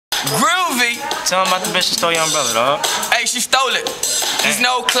Groovy. Tell him about the bitch that stole your umbrella, dog. Hey, she stole it. There's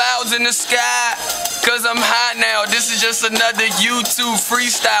no clouds in the sky, cause I'm high now. This is just another YouTube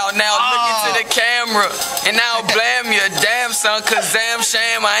freestyle. Now look into the camera, and I'll blame you. Damn, son, cause damn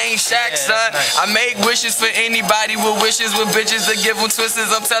shame I ain't Shaq, son. Nice. I make wishes for anybody with wishes with bitches to give them twisters.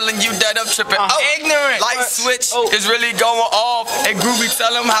 I'm telling you that I'm tripping. Ignorant. Light switch is really going off. And Groovy,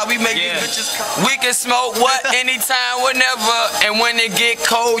 tell them how we make these bitches come. We can smoke what? Anytime, whenever. And when it get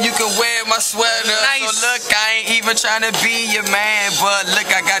cold, you can wear my sweater. Nice. So look, I ain't even trying to be your man, but look,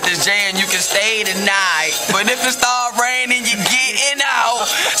 I got this J and you can stay tonight. But if it start raining, you getting out.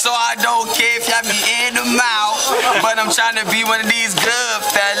 So I don't care if y'all be in or out. But I'm trying to be one of these good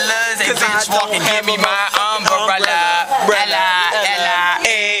fellas. Hey, bitch, walk and give me my umbrella. Ella,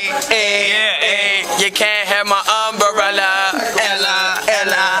 you can't have my umbrella. Ella,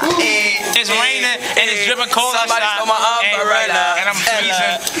 It's raining and it's dripping cold Somebody outside. stole my umbrella. And I'm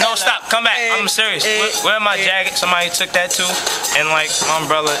freezing. No, stop. Come back. I'm serious. Where my jacket? Somebody took that too. And like my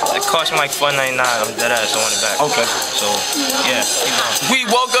umbrella, it cost me like $4.99. I'm dead ass. I want it back. Okay. So yeah, keep going. We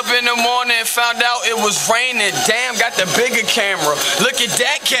woke up in the morning and found out it was raining. Damn, got the bigger camera. Look at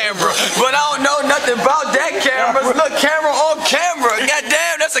that camera. But I don't know nothing about that camera. Look, camera on camera.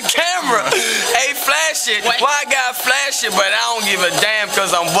 Goddamn, that's a camera. Hey, flash it. Why I gotta flash it? But I don't give a damn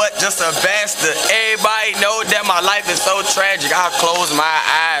cause I'm what? Just a bastard. Everybody know that my life is so tragic. I'll close my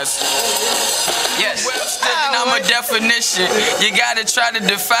eyes. Yes. I'm a definition. You gotta try to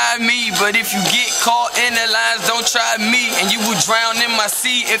define me, but if you get caught in the lines, don't try me, and you will drown in my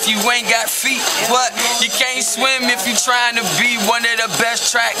sea if you ain't got feet. But you can't swim if you trying to be one of the best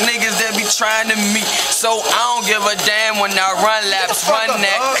track niggas that be trying to meet. So I don't give a damn when I run laps, run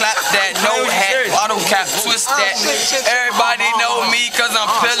that, clap that, no hat, auto cap, twist that. Everybody know me cause I'm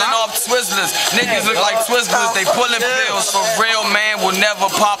peeling off Twizzlers. Niggas look like Twizzlers, they pulling pills. For real, man will never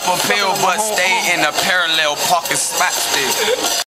pop a pill, but stay in a parallel parking spot still.